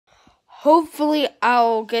hopefully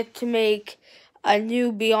I'll get to make a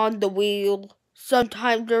new Beyond the Wheel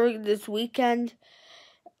sometime during this weekend.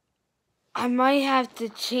 I might have to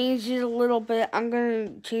change it a little bit. I'm going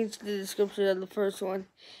to change the description of the first one.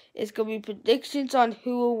 It's going to be predictions on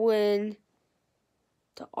who will win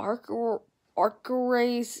the ARCA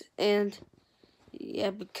race, and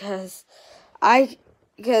yeah, because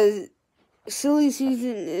silly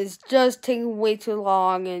season is just taking way too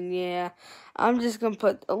long, and yeah, I'm just going to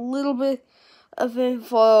put a little bit of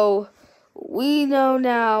info. We know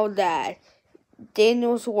now that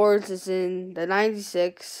Daniel Suarez is in the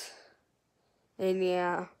 96. And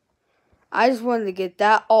yeah, I just wanted to get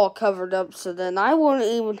that all covered up so then I won't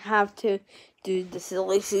even have to do the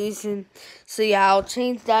silly season. So yeah, I'll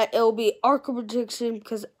change that. It'll be ARCA prediction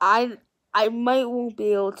because I might won't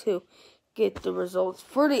be able to get the results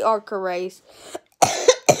for the ARCA race.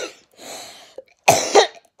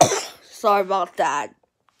 Sorry about that.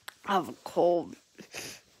 I have a cold.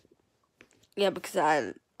 Yeah, because I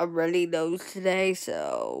had a runny nose today,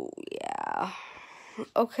 so yeah.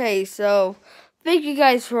 Okay, so thank you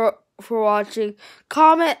guys for watching.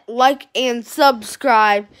 Comment, like, and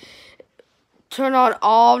subscribe. Turn on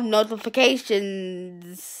all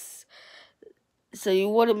notifications so you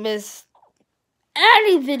wouldn't miss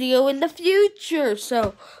any video in the future.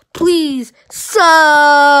 So please sub.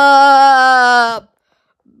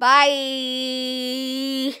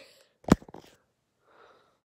 Bye.